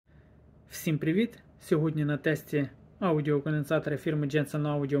Всім привіт! Сьогодні на тесті аудіоконденсатори фірми jantzen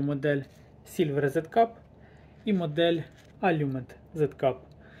аудіо модель Silver Z-Cup і модель Alumen Z-Cup.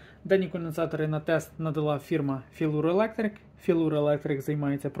 Дані конденсатори на тест надала фірма Electric. Electric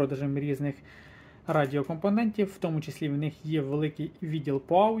займається продажем різних радіокомпонентів, в тому числі в них є великий відділ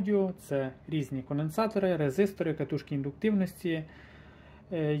по аудіо, це різні конденсатори, резистори, катушки індуктивності.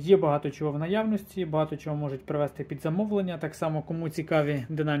 Є багато чого в наявності, багато чого можуть привести під замовлення. Так само, кому цікаві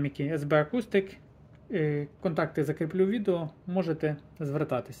динаміки SB Acoustic, контакти закріплю в відео, можете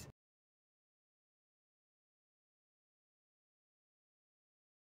звертатись.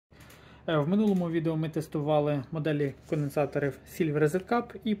 В минулому відео ми тестували моделі конденсаторів Silver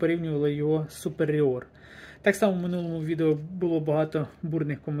Z-Cup і порівнювали його з Superior. Так само в минулому відео було багато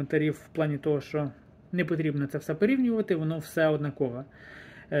бурних коментарів в плані того, що не потрібно це все порівнювати, воно все однакове.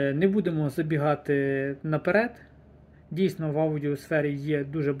 Не будемо забігати наперед. Дійсно, в аудіосфері є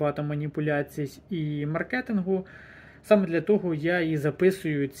дуже багато маніпуляцій і маркетингу. Саме для того я і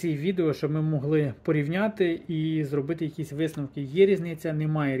записую ці відео, щоб ми могли порівняти і зробити якісь висновки. Є різниця,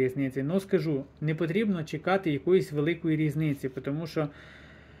 немає різниці. Но скажу, не потрібно чекати якоїсь великої різниці, тому що,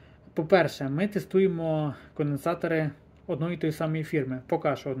 по-перше, ми тестуємо конденсатори одної і тої самої фірми,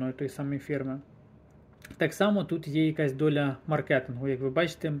 поки що одної і тої самої фірми. Так само тут є якась доля маркетингу. Як ви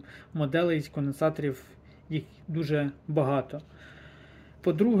бачите, моделей конденсаторів їх дуже багато.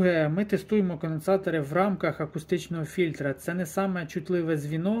 По-друге, ми тестуємо конденсатори в рамках акустичного фільтра. Це не саме чутливе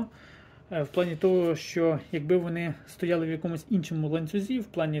звіно, в плані того, що якби вони стояли в якомусь іншому ланцюзі, в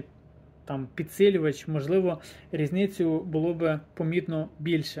плані там підсилювач, можливо, різницю було б помітно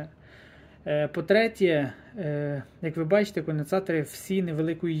більше. По-третє, як ви бачите, конденсатори всі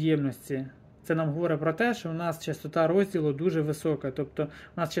невеликої ємності. Це нам говорить про те, що у нас частота розділу дуже висока. Тобто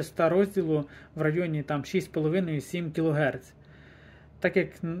у нас частота розділу в районі 6,5-7 кГц. Так як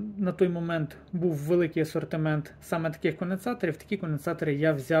на той момент був великий асортимент саме таких конденсаторів, такі конденсатори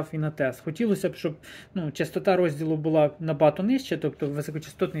я взяв і на тест. Хотілося б, щоб частота розділу була набагато нижча, тобто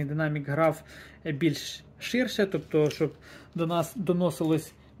високочастотний динамік грав більш ширше, тобто щоб до нас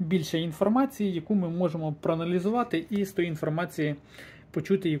доносилось більше інформації, яку ми можемо проаналізувати і з тої інформації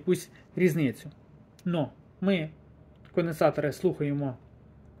почути якусь різницю. Но ми конденсатори слухаємо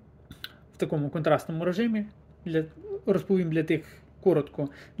в такому контрастному режимі. Розповім коротко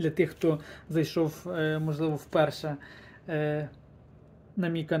для тих, хто зайшов, можливо, вперше на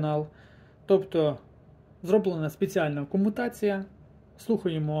мій канал. Тобто зроблена спеціальна комутація.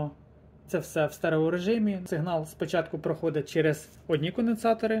 Слухаємо це все в стереорежимі. Сигнал спочатку проходить через одні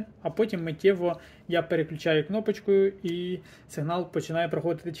конденсатори, а потім миттєво я переключаю кнопочкою і сигнал починає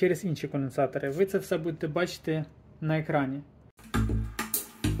проходити через інші конденсатори. Ви це все будете бачити на екрані.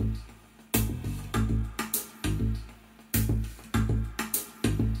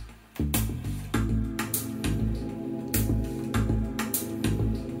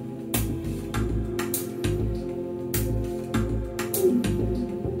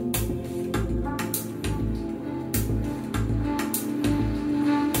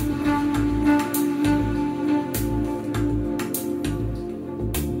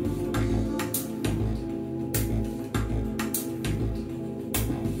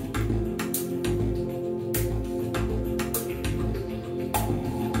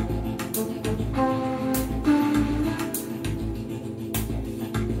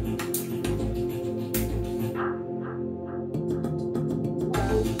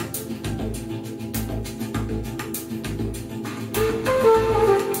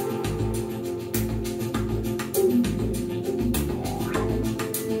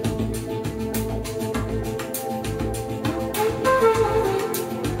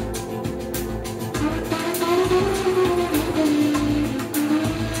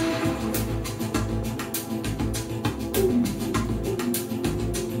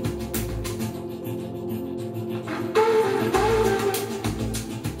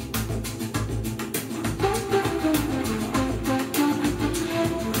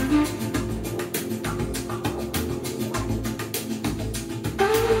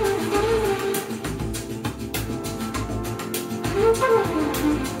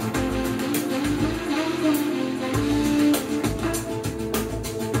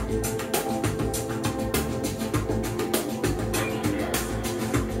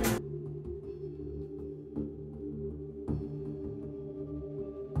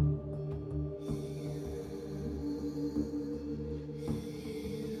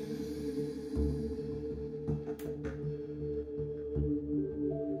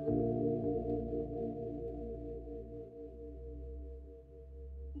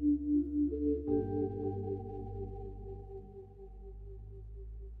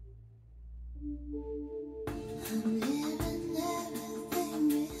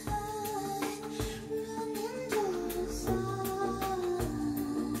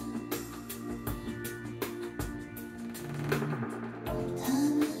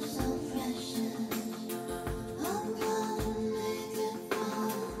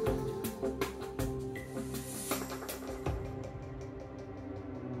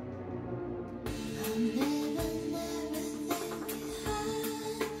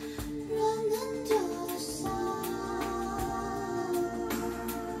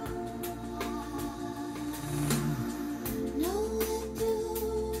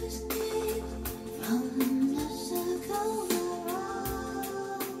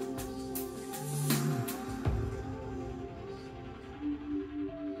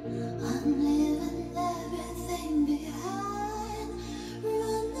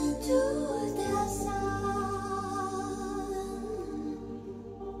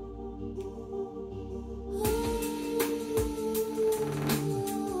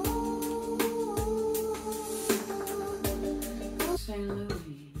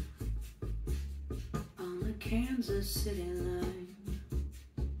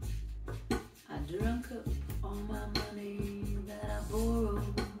 drank up all my money that I borrowed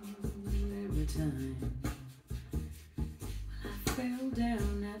every time. Well, I fell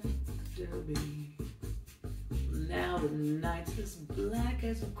down at the derby. Now the night's as black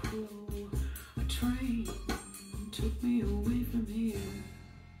as a crow. A train took me away from here,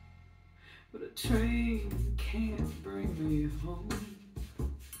 but a train can't bring me home.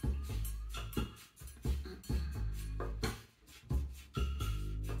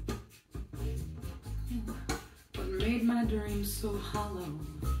 What made my dreams so hollow?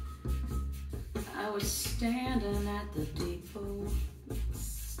 I was standing at the depot,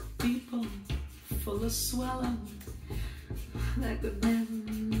 steeple full of swelling that could never,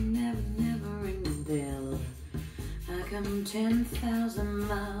 never, never ring the bell. I come 10,000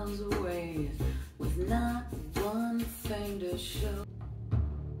 miles away with not one thing to show.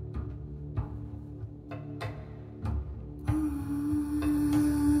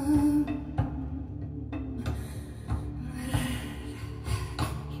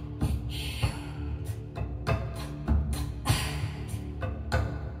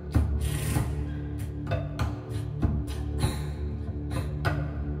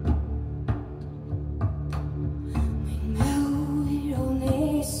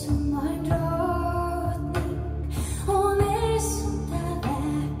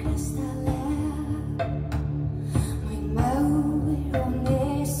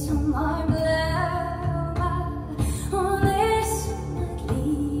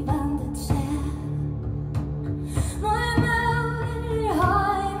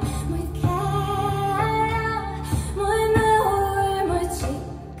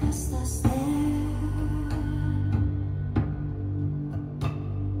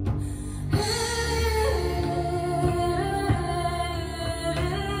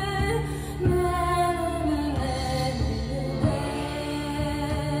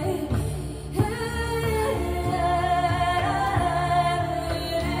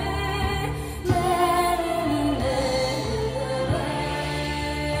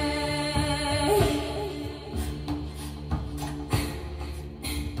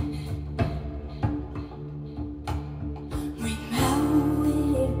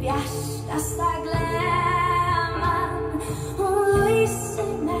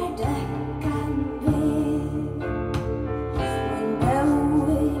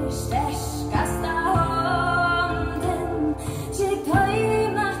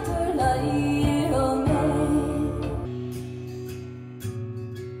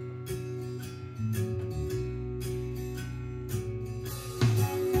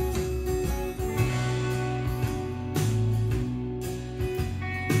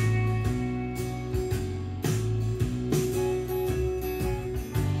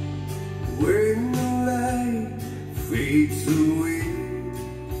 When the light fades away,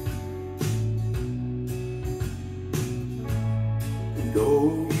 and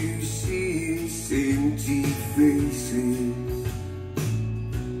all you see is empty faces.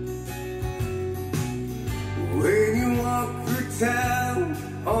 When you walk the town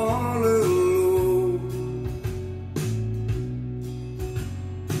all alone,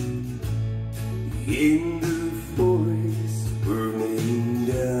 in the forest burning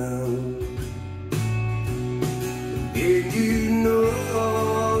down, and you know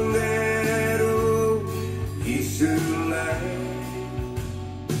that all is a lie,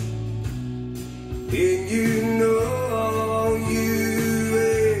 and you know all you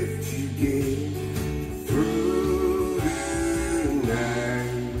have to get through the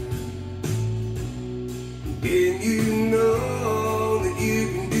night, and you know that you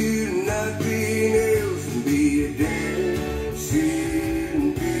can do nothing else than be a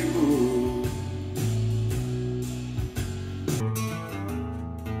dancing people.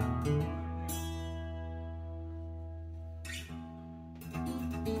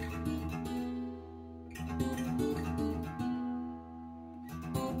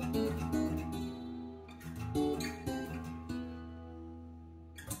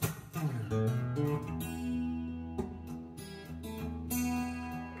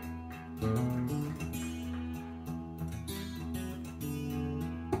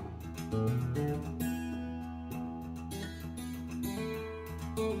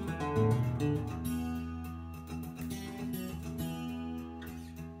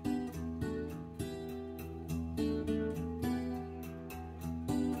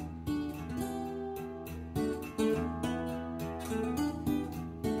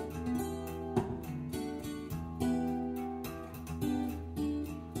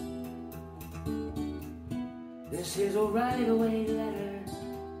 This is a right-away letter.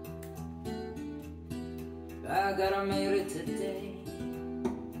 I gotta mail it today.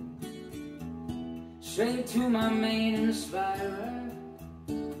 Straight to my main inspirer,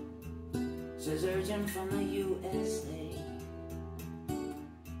 says urgent from the USA.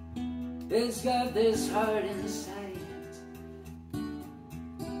 It's got this heart inside it,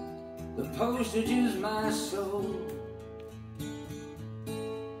 the postage is my soul,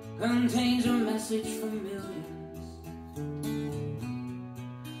 contains a message for millions,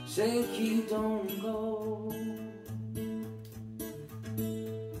 say keep, don't go.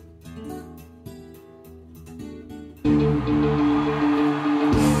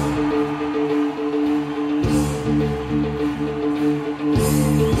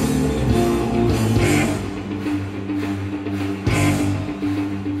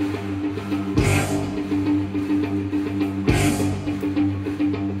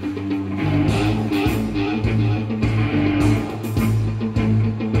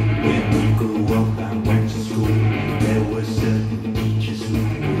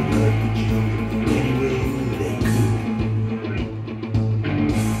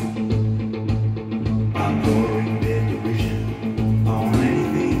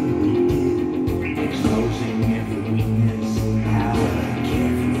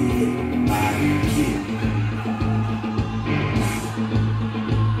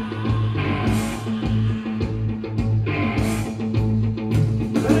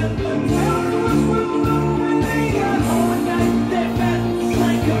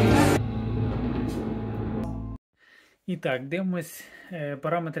 І так, дивимось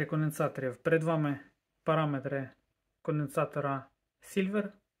параметри конденсаторів. Перед вами параметри конденсатора Silver.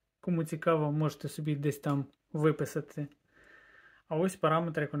 Кому цікаво, можете собі десь там виписати. А ось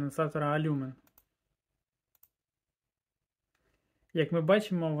параметри конденсатора Alumen. Як ми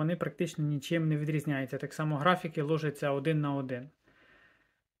бачимо, вони практично нічим не відрізняються. Так само графіки ложаться один на один.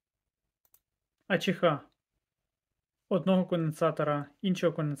 АЧХ одного конденсатора,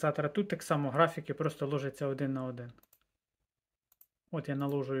 іншого конденсатора. Тут так само графіки просто ложаться один на один. От я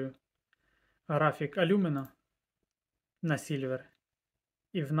наложую графік Alumen на Silver.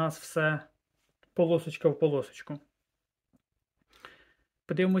 І в нас все полосочка в полосочку.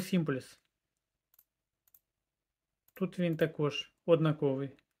 Подивимось імпульс. Тут він також однаковий.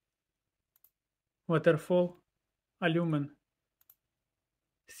 Waterfall, Alumen,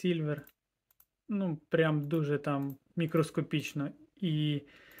 Silver. Ну, прям дуже там мікроскопічно. І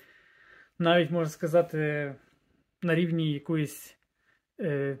навіть, можна сказати, на рівні якоїсь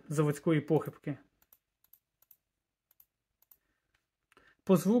заводської похибки.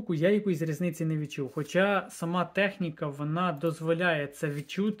 По звуку я якоїсь різниці не відчув. Хоча сама техніка, вона дозволяє це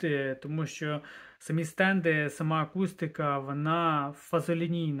відчути, тому що самі стенди, сама акустика, вона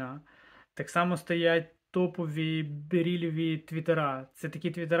фазолінійна. Так само стоять топові беріліві твітера. Це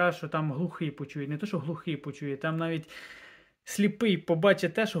такі твітера, що там глухий почує. Не то, що глухий почує, там навіть сліпий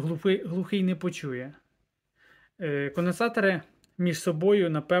побачить те, що глухий не почує. Конденсатори між собою,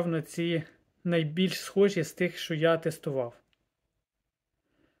 напевно, ці найбільш схожі з тих, що я тестував.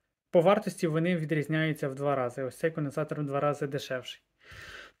 По вартості вони відрізняються в 2 рази. Ось цей конденсатор в 2 рази дешевший.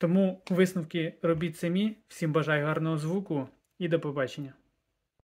 Тому висновки робіть самі. Всім бажаю гарного звуку і до побачення.